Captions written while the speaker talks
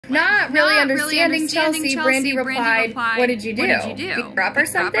Not really understanding Chelsea, Brandy replied, "What did you do? Beat her up or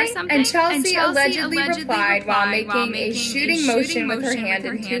something?" And Chelsea allegedly replied while making a shooting motion with her hand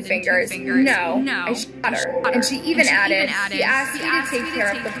and two fingers, "No, I shot her." And she even added, "He asked me to take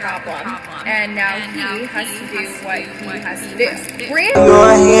care of the problem, and now he has to do what he has to do." Brandy, your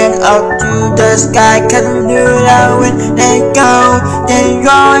hand up to the sky, 'cause you knew that when they go, then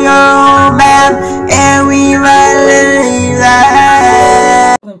you're your own man, and we really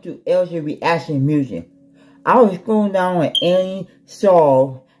like. Welcome to LJ Reaction Music. I was going down with any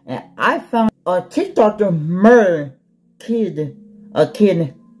song, and I found a TikToker murder a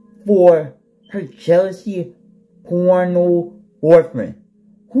kid for her jealousy porno boyfriend.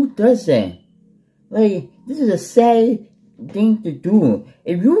 Who does that? Like, this is a sad thing to do.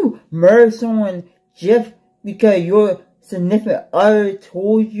 If you murder someone just because your significant other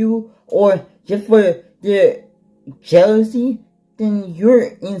told you, or just for their jealousy, then you're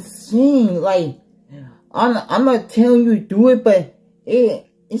insane. Like, I'm not telling you to do it, but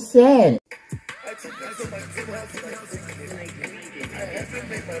it's sad.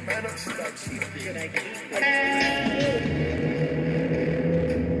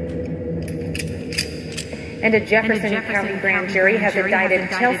 And a Jefferson County grand jury has indicted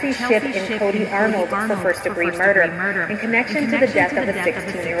Chelsea Shipp and Cody Arnold for first-degree murder in connection to the death of a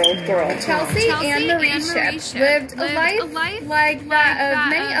 16-year-old girl. Chelsea Ann Marie Shipp lived a life like that of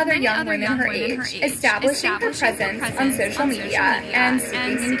many other young women her age, establishing her presence on social media and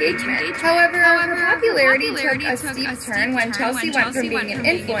seeking engagement. However, her popularity took a steep turn when Chelsea went from being an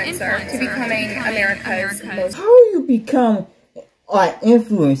influencer to becoming America's most... How do you become an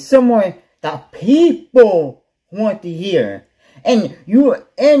influencer? Someone that people want to hear, and you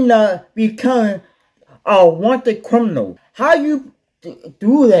end up becoming a wanted criminal. How you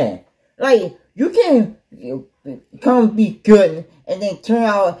do that? Like, you can't come be good and then turn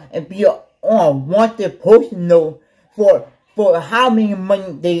out and be on a wanted person note for how many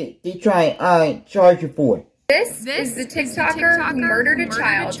money they try and charge you for. This is the TikToker who murdered a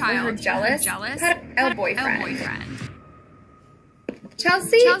child for her jealous pedophile boyfriend.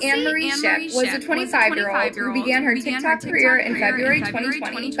 Chelsea Ann Marie Shipp was a 25-year-old who began her TikTok career in February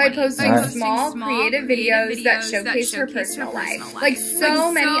 2020 by posting small, creative videos that showcased her personal life. Like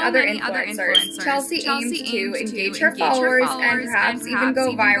so many other influencers, Chelsea aimed to engage her followers and perhaps even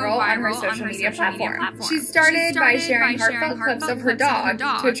go viral on her social media platform. She started by sharing heartfelt clips of her dog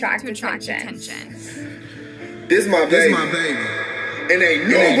to attract attention. This my baby. And ain't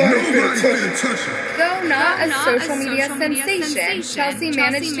nobody finna touch her. Though not a social media sensation, Chelsea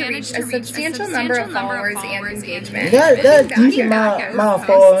managed to reach a substantial number of followers and engagement. That's a decent amount of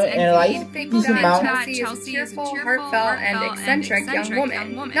followers and like decent amount. Chelsea is a cheerful, heartfelt, and eccentric young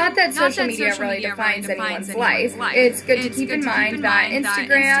woman. Not that social media really defines anyone's life. It's good to keep in mind that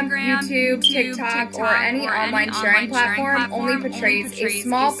Instagram, YouTube, TikTok, or any online sharing platform only portrays a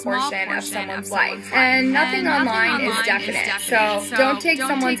small portion of someone's life. And nothing online is definite, so don't take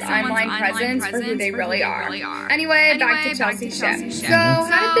someone's online presence for who they really are. Anyway, back to Chelsea Shipp. So,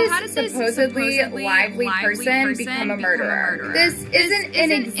 how did this supposedly lively person become a murderer? This isn't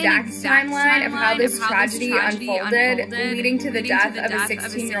an exact timeline of how this tragedy unfolded, leading to the death of a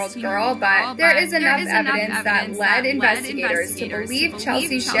 16-year-old girl, but there is enough evidence that led investigators to believe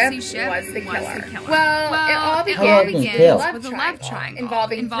Chelsea Shipp was the killer. Well, it all began with a love triangle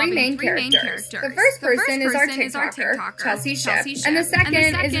involving three main characters. The first person is our TikToker, Chelsea Shipp, and the second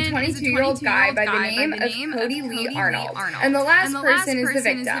is a 22-year-old guy by the name of Cody Lee Arnold. And the last person is the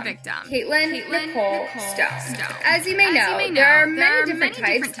victim, Caitlin Nicole Stone. As you may know, there are many different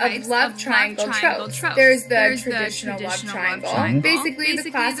types of love triangle tropes. There's the traditional love triangle, basically the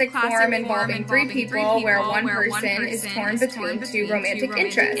classic form involving three people where one person is torn between two romantic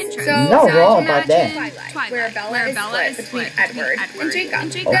interests. So, imagine Twilight, where Bella is split between Edward and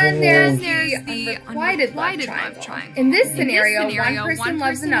Jacob. Then there's the unrequited love triangle. In this scenario, one person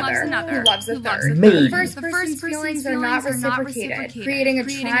loves another who loves a third. The first person's feelings are not reciprocated, creating a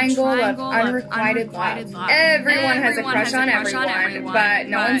triangle of unrequited love. Everyone has a crush on everyone, but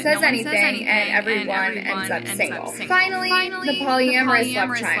no one says anything, and everyone ends up single. Finally, the polyamorous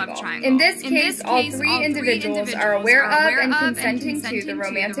love triangle. In this case, all three individuals are aware of and consenting to the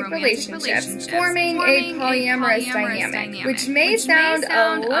romantic relationships, forming a polyamorous dynamic, which may sound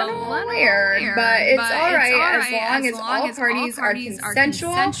a little weird, but it's alright as long as all parties are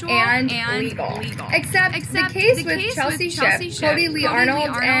consensual and legal. Except the case with Chelsea Shipp, Cody Lee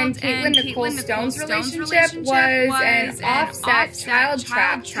Arnold, and Caitlin Nicole Stone's relationship was an offset, child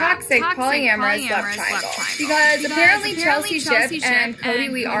trap, toxic polyamorous love triangle. Because apparently Chelsea Shipp and Cody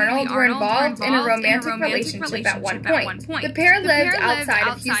Lee Arnold were involved in a romantic relationship at one point. The pair lived outside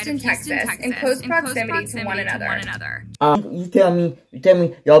of Houston, Texas, in close proximity to one another. You tell me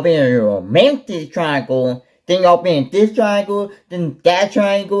y'all been in a romantic triangle, then y'all been in this triangle, then that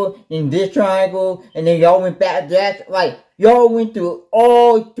triangle, then this triangle, and then y'all went back to that. Like, y'all went through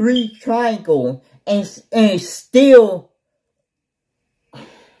all 3 triangles, and still,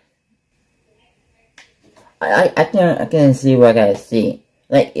 I can't see what I gotta see.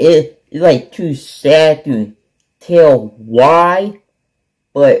 Like, it's like too sad to tell why,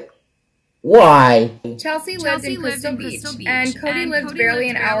 but why? Chelsea lived in Crystal Beach, and Cody lived barely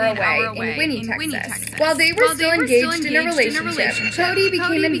an hour away in Winnie, Texas. While they were still engaged in a relationship, Cody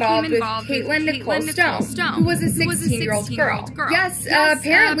became involved with Caitlin Nicole Stone, who was a 16-year-old girl. Yes,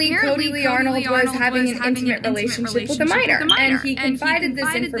 apparently Cody Lee Arnold was having an intimate relationship with a minor, and he confided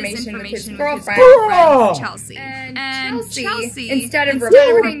this information with his girlfriend, Chelsea. And Chelsea, instead of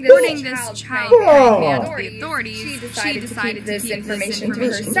reporting this child to the authorities, she decided to keep this information to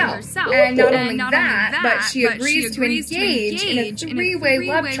herself. And not only that, but she agrees to engage in a 3-way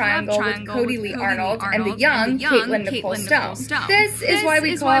love triangle with Cody Lee Arnold and the young Caitlin Nicole Stone. This is why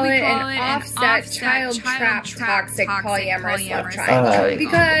we call it an offset, child trap, toxic polyamorous love triangle.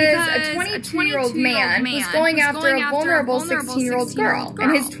 Because a 22-year-old man was going after a vulnerable 16-year-old girl,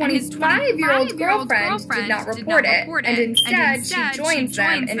 and his 25-year-old girlfriend did not report it, and instead she joins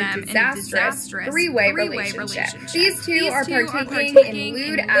them in a disastrous 3-way relationship. These two are partaking in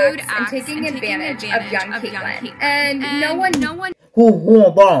lewd acts and taking advantage of young Caitlin. And no one Who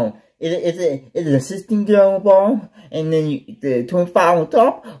on bottom? Is it a 16-year-old on bottom, and then the 25 on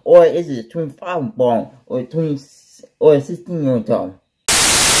top, or is it a 25 on bottom, or a 16-year-old top?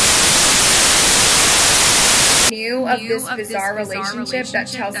 Knew of this bizarre relationship that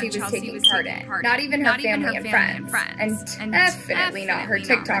Chelsea was taking part in. Not even her family and friends. And definitely not her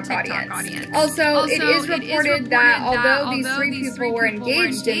TikTok audience. Also, it is reported that although these 3 people were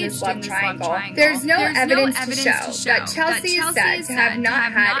engaged in this love triangle, there's no evidence to show that Chelsea is said to have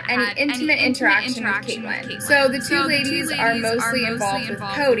not had any intimate interaction with Caitlin. So the 2 ladies are mostly involved with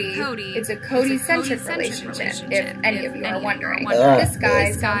Cody. It's a Cody-centric relationship, if any of you are wondering. This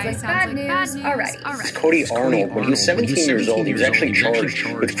guy sounds like bad news already. Cody Arnold, when he was 17 years old, he was actually charged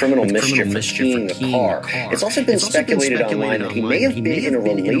with criminal mischief for stealing a car. It's also been speculated online that he may have been in a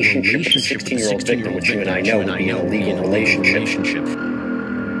relationship with the 16-year-old victim, which you and I know would be an illegal relationship.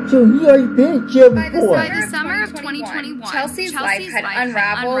 So he already been in jail before. By the summer of 2021, Chelsea's life had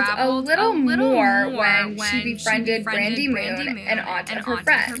unraveled a little more when she befriended Brandy Moon, an aunt of her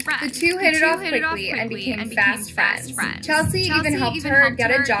friend. The two hit it off quickly and became fast friends. Chelsea even helped her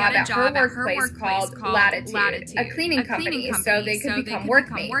get a job at her workplace called Latitude, a cleaning company, so they could become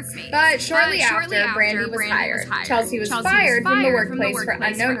workmates. But shortly after, Brandy was hired. Chelsea was fired from the workplace for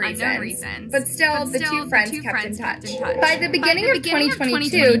unknown reasons, but still, the 2 friends kept in touch. By the beginning of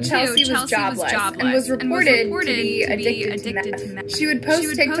 2022, Chelsea was jobless and was reported to be addicted to meth. She would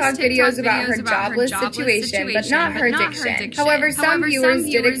post TikTok videos about her jobless situation, but not her addiction. However, some viewers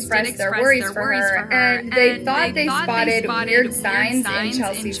did express their worries for her, and they thought they spotted weird signs in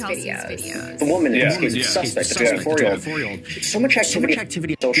Chelsea's videos. The woman in this case is suspect, the 24-year-old. So much activity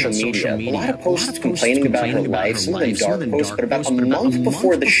on social media, a lot of posts complaining about her life, some of them dark posts, but about a month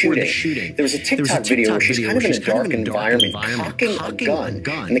before the shooting, there was a TikTok video where she's kind of in a dark environment, cocking a gun.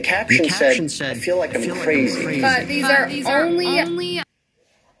 And the caption said, "I feel like I'm crazy." But these are only...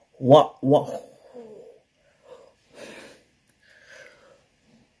 What?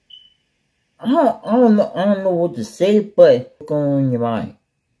 I don't know what to say, but what's going on in your mind?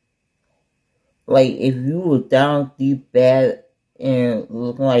 Like, if you were down deep bad and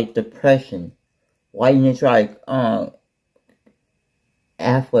looking like depression, why didn't you try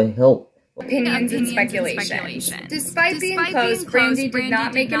ask for help? Opinions and speculations. Despite being close, Brandy did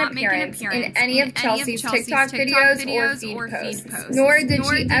not make an appearance in any of Chelsea's TikTok videos or feed posts, nor did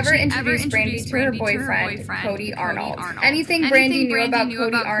she ever introduce Brandy to her boyfriend, Cody Arnold. Anything Brandy knew about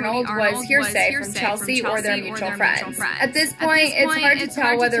Cody Arnold was hearsay from Chelsea or their mutual friends. At this point, it's hard to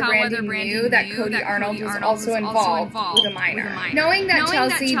tell whether Brandy knew that Cody Arnold was also involved with a minor. Knowing that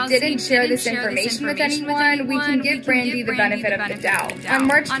Chelsea didn't share this information with anyone, we can give Brandy the benefit of the doubt. On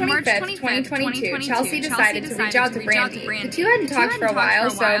March 25th, 2022, Chelsea decided to reach out to Brandy. The two hadn't talked for a while,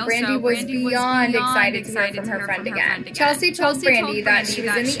 so Brandy was beyond excited to hear from her friend again. Chelsea told Brandy that she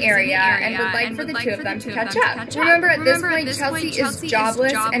was in the area and would like for the two of them to catch up. Remember, at this point, Chelsea is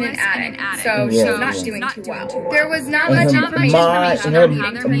jobless and an addict, so she's not doing too well. There was not much information from how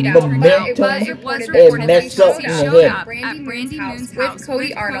meeting to meet up, but it was reported that Chelsea showed up at Brandy Moon's house with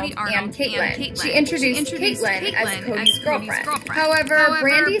Cody Arnold and Caitlin. She introduced Caitlin as Cody's girlfriend. However,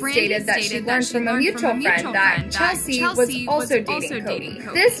 Brandy stated that she learned from a mutual friend that Chelsea was also dating Cody.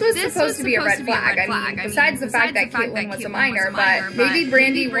 This was supposed to be a red flag. I mean, besides the fact that Caitlin was a minor, but maybe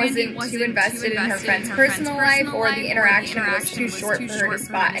Brandy wasn't too invested in her friend's personal life, or the interaction was too short for her to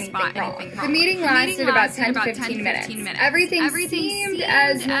spot anything wrong. The meeting lasted about 10 to 15 minutes. Everything seemed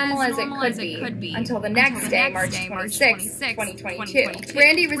as normal as it could be until the next day, March 26, 2022.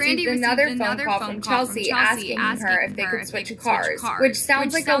 Brandy received another phone call from Chelsea asking her if they could switch cars, which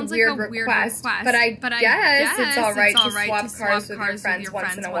sounds like a weird request, but I guess it's alright to swap cars with your friends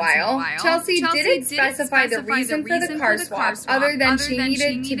once in a while. Chelsea didn't specify the reason for the car swap other than she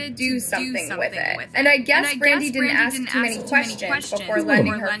needed to do something with it. And I guess Brandy didn't ask too many questions before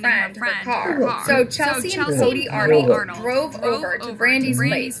lending her friend her car. So Chelsea and Cody Arnold drove over to Brandy's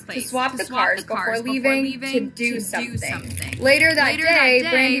place to swap the cars before leaving to do something. Later that day,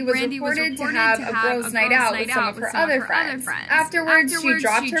 Brandy was reported to have a girls' night out with some of her other friends. Afterwards, she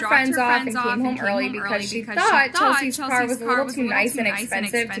dropped her friends off and came home early because she thought Chelsea's car was a little too nice and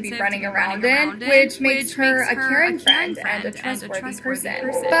expensive to be running around in, which makes her a caring friend and a trustworthy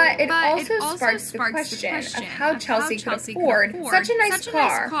person. But it also sparks the question of how Chelsea could afford such a nice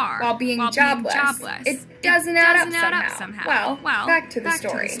car while being jobless. It doesn't add up somehow. Well, back to the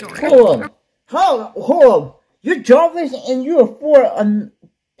story. Hold on. You're jobless and you afford a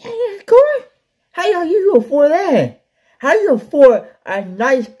car? How do you afford that? How do you afford a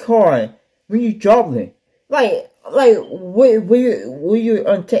nice car when you're jobless? Like, what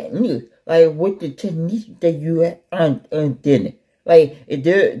your technique? Like, what the technique that you did? Like, is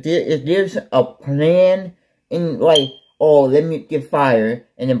there a plan? And like, oh, let me get fired,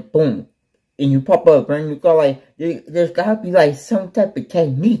 and then boom, and you pop up and you go like, there's gotta be like some type of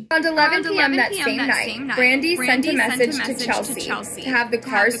technique. Around 11 p.m. that same night, Brandy sent a message to Chelsea to have the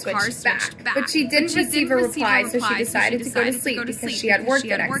car switched back, but she didn't receive a reply, so she decided to go to sleep because she had work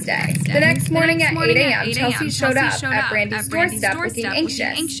the next day. The next morning at 8 a.m., Chelsea showed up at Brandy's doorstep looking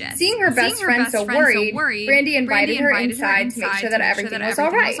anxious. Seeing her best friend so worried, Brandy invited her inside to make sure that everything was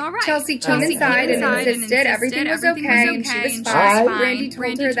alright. Chelsea came inside and insisted everything was okay and she was fine. Brandy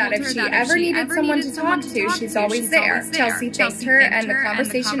told her that if she ever needed someone to talk to, she's always there. Chelsea thanked her and the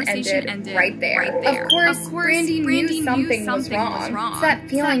conversation ended right there. Of course, Brandy knew something was wrong. It's that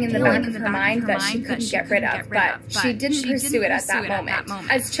feeling in the back of her mind that she couldn't get rid of, but she didn't pursue it at that moment.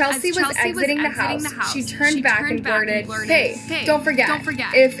 As Chelsea was exiting the house, she turned back and blurted, "Hey, don't forget,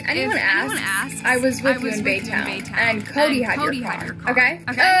 if anyone asks, I was with you in Baytown, and Cody had your car, okay?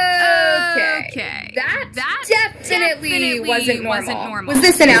 Okay. That definitely wasn't normal. Was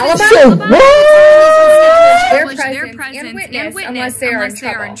this an alibi? Their presence and witness unless they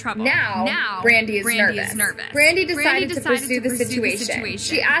are in trouble. Now, Brandy is nervous. Brandy decided to pursue the situation.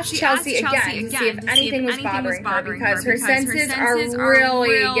 She asked Chelsea again to see if anything was bothering her because her senses are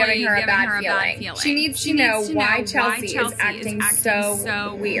really giving her a bad feeling. She needs to know why Chelsea is acting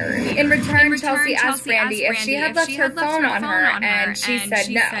so weird. In return, Chelsea asked Brandy if she had left her phone on her, and she said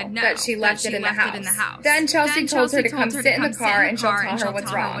no, that she left it in the house. Then Chelsea told her to come sit in the car and she'll tell her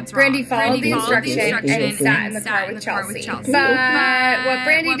what's wrong. Brandy followed the instruction and sat in the car with Chelsea. But what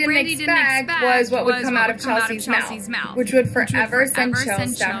Brandy didn't expect was what would come out of Chelsea's mouth, which would forever send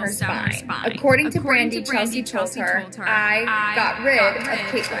chills down her spine. According to Brandy, Chelsea told her, "I got rid of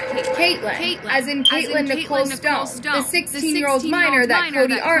Caitlin, as in Caitlin Nicole Stone, the 16-year-old minor that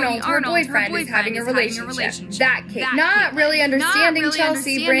Cody Arnold, her boyfriend, is having a relationship. That Caitlin." Not really understanding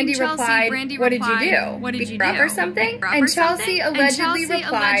Chelsea, Brandy replied, "What did you do? Beat her up or something?" And Chelsea allegedly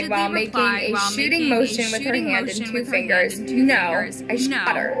replied while making a shooting motion with her hand and two fingers, "No, I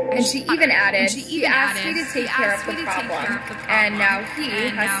shot her." And she even added, "He asked me to take care of the problem, and now he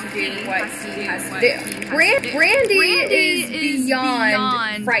has to do what he has to do." Brandy is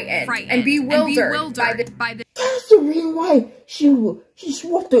beyond frightened and bewildered by the... That's the reason why she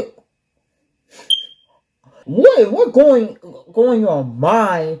swapped it. What going on your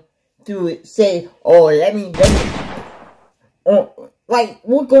mind to say, oh, let me, like,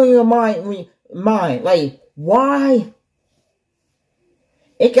 what going in your mind, like, why?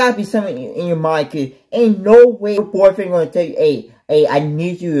 It gotta be something in your mind, cause ain't no way your boyfriend gonna tell you, hey, I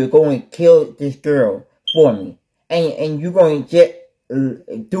need you to go and kill this girl for me, and you're going to just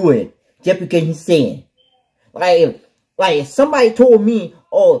do it just because he's saying. Like if somebody told me,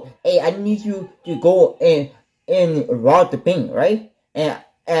 oh, hey, I need you to go and rob the bank, right? And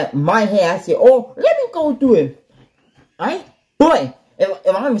at my head, I say, oh, let me go do it, right? But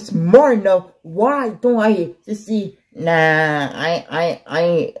if I'm smart enough, why don't I just see? Nah, I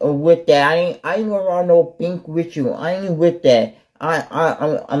ain't with that. I ain't gonna run no bank with you. I ain't with that.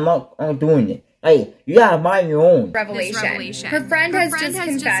 I'm not doing it. Hey, you gotta mind your own. Revelation. Her friend has just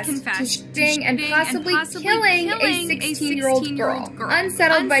confessed to shooting and possibly killing a 16-year-old girl.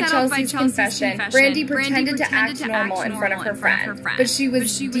 Unsettled by Chelsea's confession, Brandy pretended to act normal in front of her friend, but she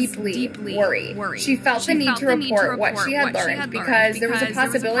was deeply worried. She felt the need to report what she had learned because there was a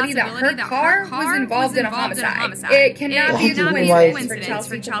possibility that her car was involved in a homicide. It cannot be a coincidence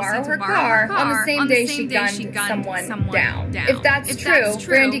for Chelsea to borrow her car on the same day she gunned someone down. If that's true,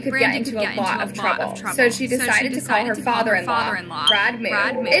 Brandy could get into a lot of trouble. So she decided to call her father-in-law, Brad Moo.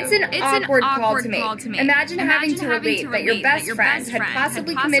 It's an awkward call to make. Imagine having to relate that your best friend had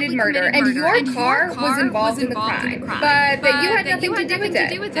possibly committed murder and your car was involved in the crime, but that you had nothing to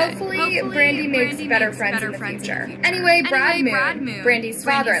do with it. Hopefully, Brandy makes better friends in the future. Anyway, Brad Moo, Brandy's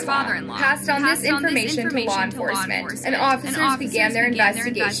father-in-law, passed on this information to law enforcement, and officers began their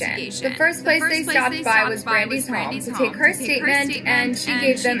investigation. The first place they stopped by was Brandy's home to take her statement, and she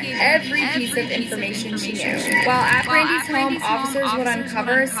gave them every piece of information she knew. While at Brandy's home, officers would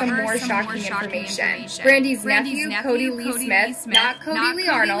uncover some more shocking information. Brandy's nephew, Cody Lee Smith, not Cody Lee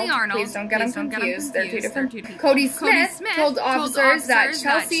Arnold, please don't get them confused, they're two different people. Cody Smith told officers that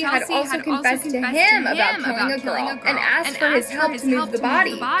Chelsea had also confessed to him about killing a girl and asked for his help to move the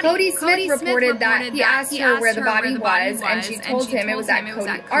body. Cody Smith reported that he asked her where the body was, and she told him it was at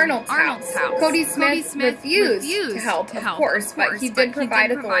Cody Arnold's house. Cody Smith refused to help, of course, but he did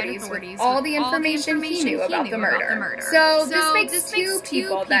provide authorities with all the information he knew about the murder. So this makes two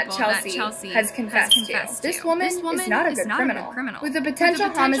people that Chelsea has confessed to. This woman is not a good criminal. With a potential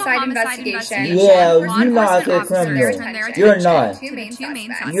homicide investigation, yeah, you're not a good criminal. You're not.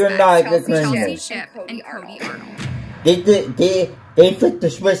 You're not a good criminal. They flipped the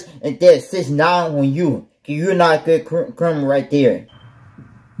switch and this is not on you. You're not a good criminal right there.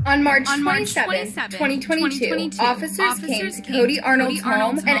 On March 27, 2022, officers came to Cody Arnold's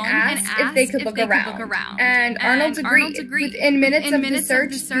home and asked if they could look around. And Arnold agreed. Within minutes of the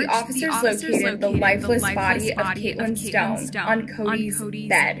search, the officers located the lifeless body of Caitlin Stone on Cody's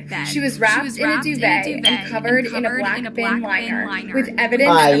bed. She was wrapped in a duvet and covered in a black bin liner with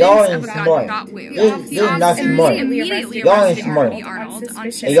evidence y'all ain't smart. You're not smart. Y'all ain't smart.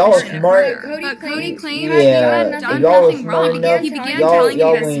 Y'all smart. Cody claimed yeah, y'all was smart enough.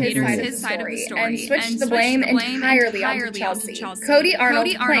 Y'all his side of the story and switched the blame entirely onto Chelsea. Cody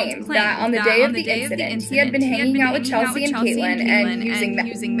Arnold claimed that on the day of the incident, he had been hanging out with Chelsea and Caitlin and using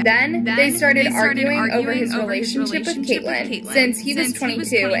them. Then they started arguing over his relationship with Caitlin since he was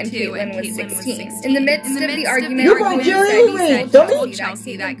 22 and Caitlin was 16. In the midst of the argument, he told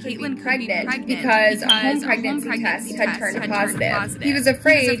Chelsea that Caitlin was pregnant because a home pregnancy test had turned positive. He was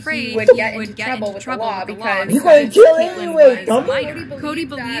afraid he would get into trouble with the law because Cody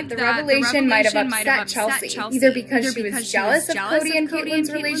believed that the revelation might have upset Chelsea, either because she was jealous of Cody and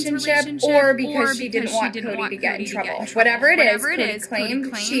Caitlin's relationship or because she didn't want Cody to get in trouble. Whatever it is, Cody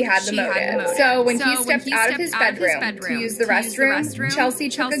claimed she had the motive. So when he stepped out of his bedroom to use the restroom, Chelsea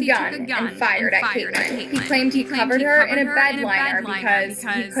took a gun and fired at Caitlin. He claimed he covered her in a bed liner because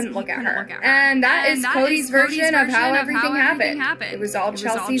he couldn't look at her. And that is Cody's version of how everything happened. It was all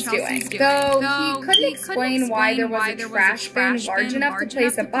Chelsea's doing. Though he couldn't explain why there was a trash bin large enough to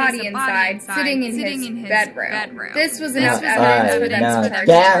place a body inside, sitting in his bedroom. This was enough evidence for them to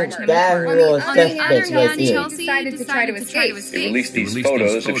charge him. On the other hand, Chelsea decided to try to escape. They released these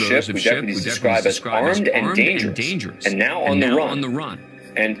photos of Ship, who deputies describe as armed and dangerous, and now on the run.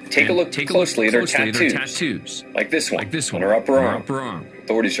 And take a look closely at her tattoos, like this one on her upper arm.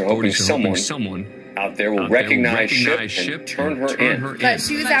 Authorities are hoping someone out there will recognize Ship and turn her in. But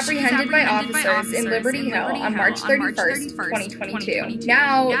she was apprehended by officers in Liberty Hill on March 31st, 2022.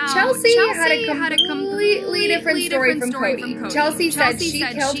 Now, Chelsea had a completely different story from Cody. Chelsea said she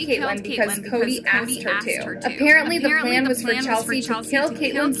killed Caitlin because Cody asked her to. Apparently, the plan was for Chelsea to kill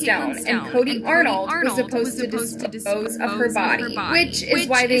Caitlin Stone, and Cody Arnold was supposed to dispose of her body, which is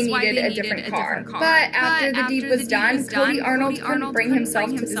why they needed a different car. But after the deed was done, Cody Arnold couldn't bring himself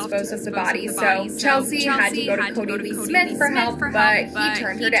to dispose of the body, so Chelsea had to go to Cody Lee Smith for help, but he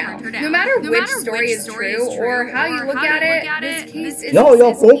turned her down. No matter which story is true or how you look at it, this case is y'all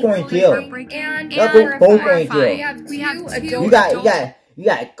both going to jail. And y'all both going to jail. You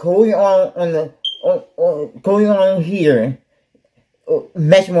got Cody on Cody on here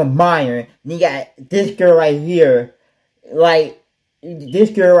messing with minor. And you got this girl right here. Like, this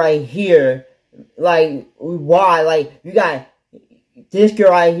girl right here. Like, why? Like, you got this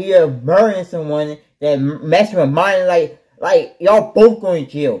girl right here murdering someone that messing with minor. Like, y'all both going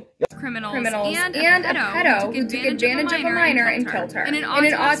to jail. Criminals and a pedo who took advantage of a minor and killed her. In an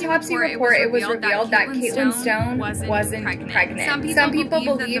autopsy report, it was revealed that Caitlin Stone wasn't pregnant. Some people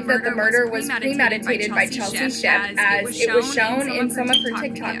believe that the murder was premeditated by Chelsea Shipp, as it was shown in some of her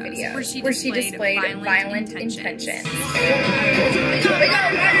TikTok videos, where she displayed violent intentions.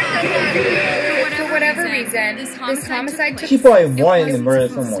 For whatever reason, this homicide took place. She probably wanted to murder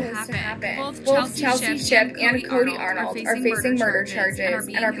someone. Both Chelsea Shipp and Cody Arnold are facing murder charges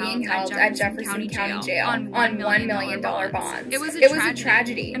and are being held at Jefferson County Jail on $1 million bonds. It was a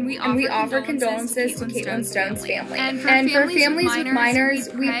tragedy, and we offer condolences to Caitlin Stone's family. And for families with minors,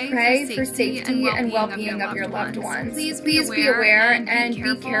 we pray for safety and well-being of your loved ones. Please be aware and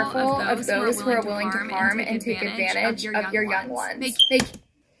be careful of those who are willing to harm and take advantage of your young ones.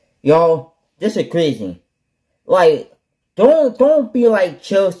 Y'all, this is crazy. Like, don't be like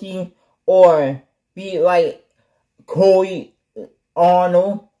Chelsea or be like Cody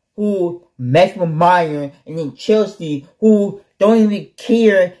Arnold, who messed with minor, and then Chelsea, who don't even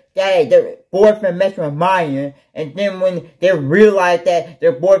care that their boyfriend messed with minor, and then when they realize that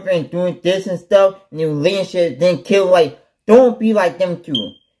their boyfriend doing this and stuff, and they laying shit, then kill. Like, don't be like them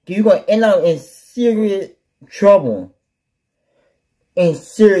two. You're gonna end up in serious trouble. Like,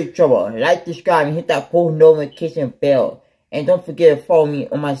 subscribe, and hit that post notification bell. And don't forget to follow me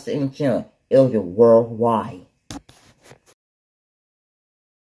on my second channel, Elder Worldwide.